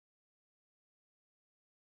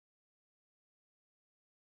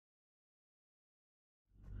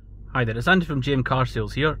Hi there, it's Andy from JM Car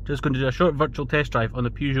Sales here. Just going to do a short virtual test drive on the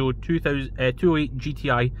Peugeot 208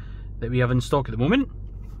 GTI that we have in stock at the moment.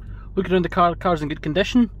 Looking around the car's in good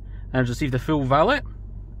condition and has received a full valet.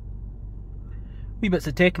 Wee bits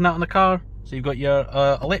of tech in that on the car. So you've got your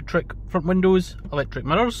electric front windows, electric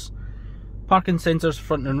mirrors, parking sensors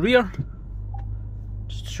front and rear,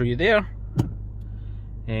 just to show you there.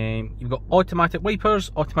 You've got automatic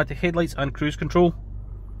wipers, automatic headlights and cruise control.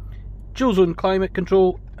 Dual zone climate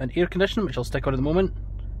control and air conditioning, which I'll stick on at the moment.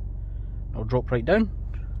 I'll drop right down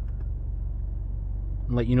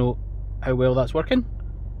and let you know how well that's working.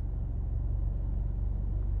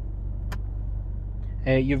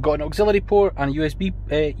 You've got an auxiliary port and a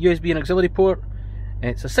USB and auxiliary port.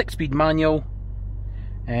 It's a 6-speed manual.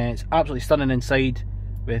 It's absolutely stunning inside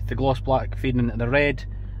with the gloss black fading into the red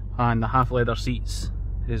and the half leather seats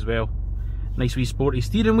as well. Nice wee sporty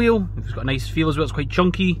steering wheel. It's got a nice feel as well. It's quite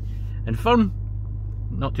chunky and firm,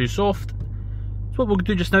 not too soft. So what we'll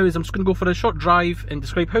do just now is I'm just going to go for a short drive and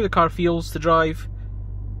describe how the car feels to drive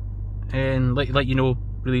and let you know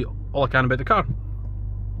really all I can about the car.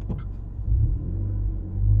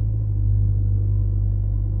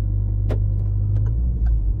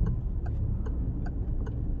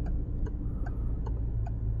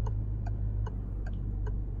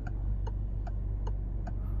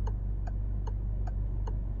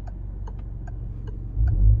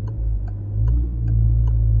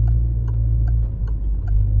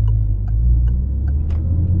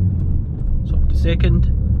 Second,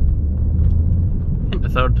 into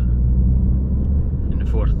third, into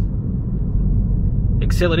fourth.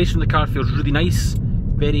 Acceleration of the car feels really nice,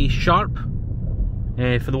 very sharp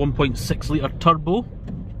for the 1.6 litre turbo.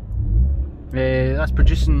 That's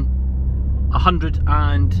producing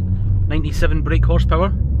 197 brake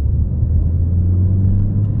horsepower.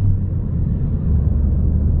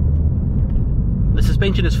 The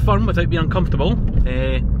suspension is firm without being uncomfortable.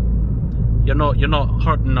 You're not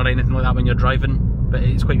hurting or anything like that when you're driving, but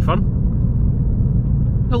it's quite fun.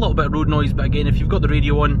 A little bit of road noise, but again, if you've got the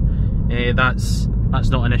radio on, that's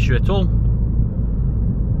not an issue at all.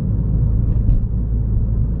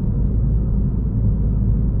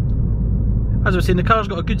 As I was saying, the car's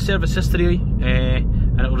got a good service history,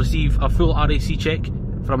 and it will receive a full RAC check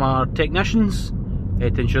from our technicians to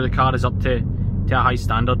ensure the car is up to a high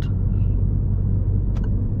standard.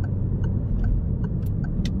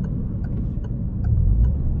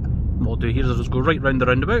 What I'll do here is I'll just go right round the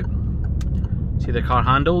roundabout. See the car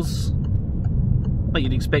handles, like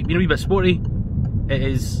you'd expect, being a wee bit sporty. It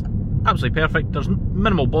is absolutely perfect. There's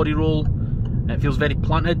minimal body roll. It feels very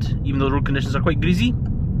planted, even though the road conditions are quite greasy.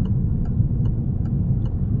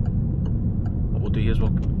 What we'll do here is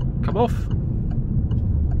we'll come off.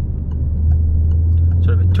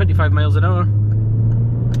 So about 25 miles an hour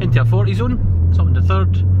into a 40 zone. So up into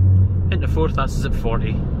third, into fourth. That's at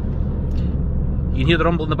 40. You can hear the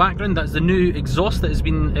rumble in the background. That's the new exhaust that has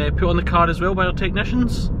been put on the car as well by our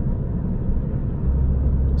technicians.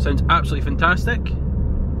 Sounds absolutely fantastic.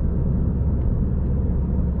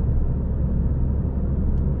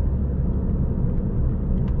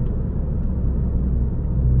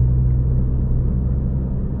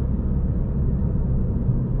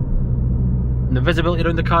 And the visibility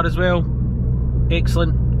around the car as well,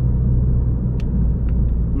 excellent.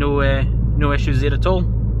 No issues there at all.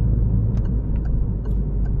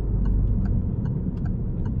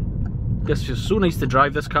 This feels so nice to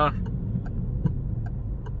drive, this car.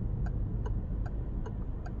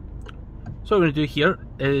 So what we're going to do here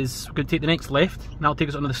is we're going to take the next left, and that'll take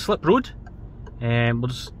us onto the slip road. We'll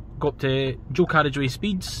just go up to dual carriageway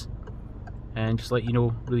speeds and just let you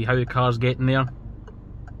know really how the car's getting there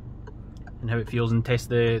and how it feels, and test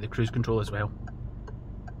the cruise control as well.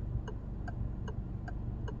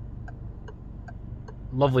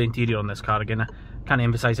 Lovely interior on this car again. I can't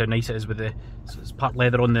emphasise how nice it is with the it's part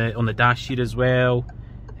leather on the dash here as well,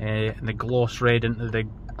 and the gloss red into the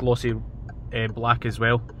glossy black as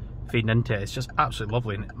well, fading into it. It's just absolutely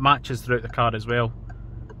lovely, and it matches throughout the car as well.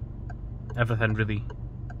 Everything really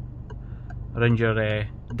around your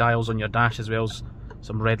dials on your dash, as well as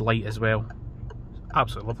some red light as well.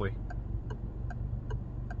 Absolutely lovely.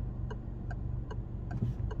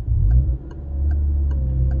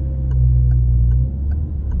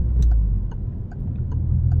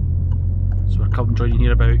 Come joining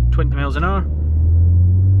here about 20 miles an hour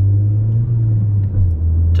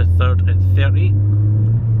to third at 30,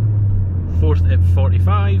 fourth at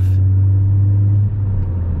 45,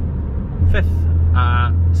 fifth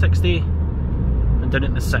at 60, and down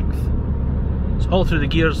at the sixth. So all through the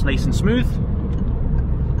gears, nice and smooth.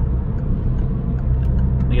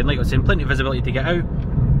 Again, like I was saying, plenty of visibility to get out.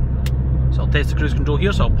 So I'll test the cruise control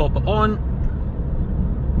here, so I'll pop it on,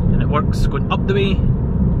 and it works going up the way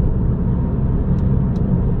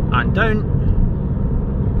and down,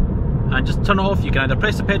 and just turn it off. You can either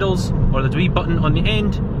press the pedals or the wee button on the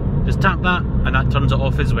end, just tap that and that turns it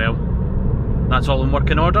off as well. That's all in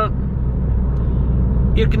working order.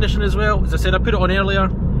 Air conditioning as well, as I said, I put it on earlier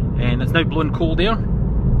and it's now blowing cold air,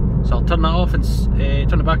 so I'll turn that off and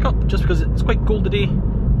turn it back up, just because it's quite cold today,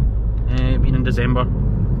 being in December.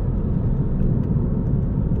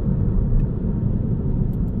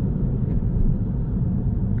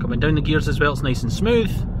 Coming down the gears as well, it's nice and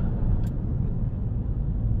smooth.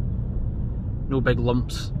 No big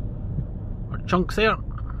lumps or chunks there.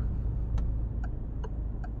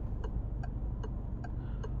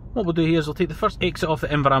 What we'll do here is we'll take the first exit off the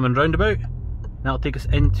Inverarmond roundabout. That'll take us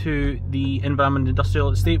into the Inverarmond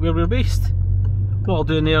industrial estate where we're based. What I'll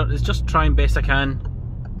do in there is just try and best I can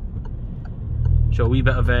show a wee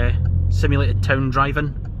bit of simulated town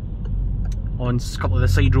driving on a couple of the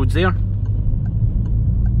side roads there.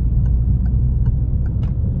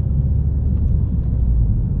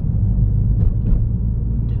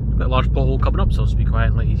 Got a large pothole coming up, so I'll just be quiet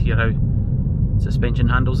and let you hear how suspension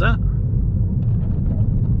handles that.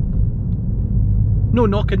 No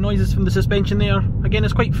knocking noises from the suspension there. Again,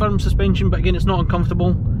 it's quite firm suspension, but again, it's not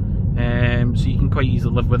uncomfortable, so you can quite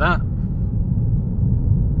easily live with that.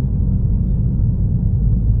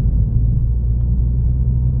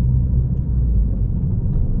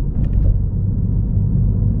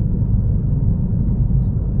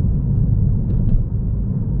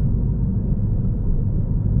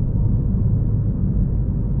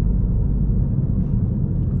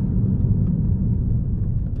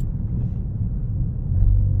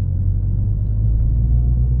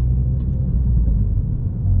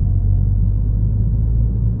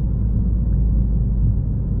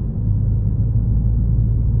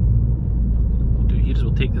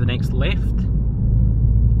 Take the next left,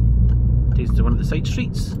 takes us to one of the side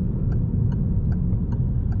streets.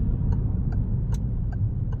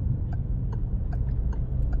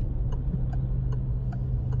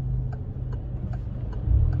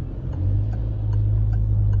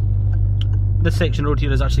 This section road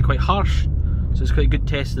here is actually quite harsh, so it's quite a good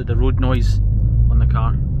test of the road noise on the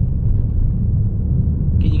car.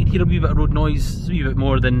 Again, you can hear a wee bit of road noise, a wee bit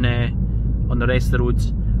more than on the rest of the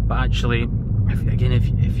roads, but actually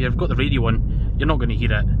if you've got the radio on, you're not going to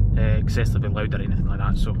hear it excessively loud or anything like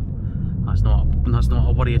that, so that's not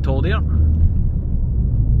a worry at all there.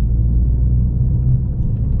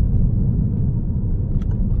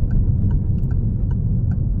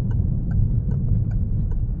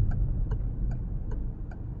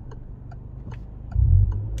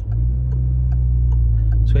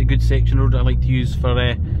 It's quite a good section road that I like to use for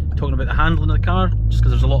talking about the handling of the car, just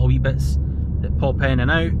because there's a lot of wee bits that pop in and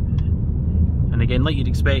out. And again, like you'd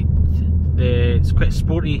expect, it's quite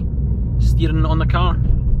sporty steering on the car.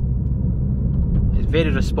 It's very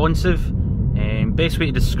responsive. Best way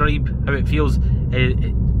to describe how it feels,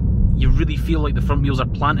 you really feel like the front wheels are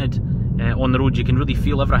planted on the road. You can really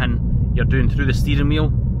feel everything you're doing through the steering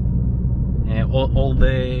wheel. All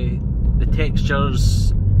the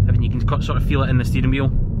textures, everything, you can sort of feel it in the steering wheel.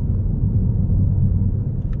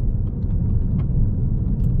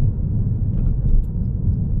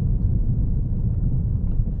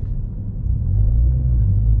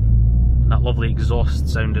 Lovely exhaust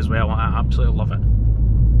sound as well, I absolutely love it.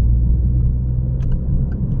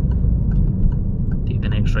 Take the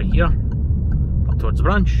next right here, up towards the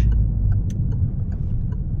branch.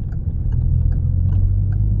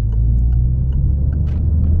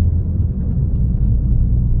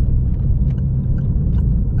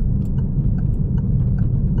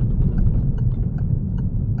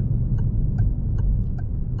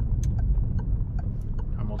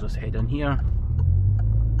 And we'll just head in here.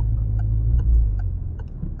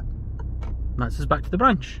 That's us back to the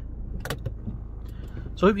branch.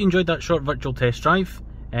 So I hope you enjoyed that short virtual test drive,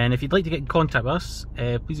 and if you'd like to get in contact with us,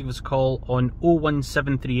 please give us a call on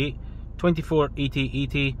 01738 24 80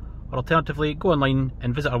 80, or alternatively go online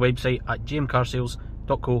and visit our website at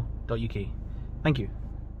jmcarsales.co.uk. Thank you.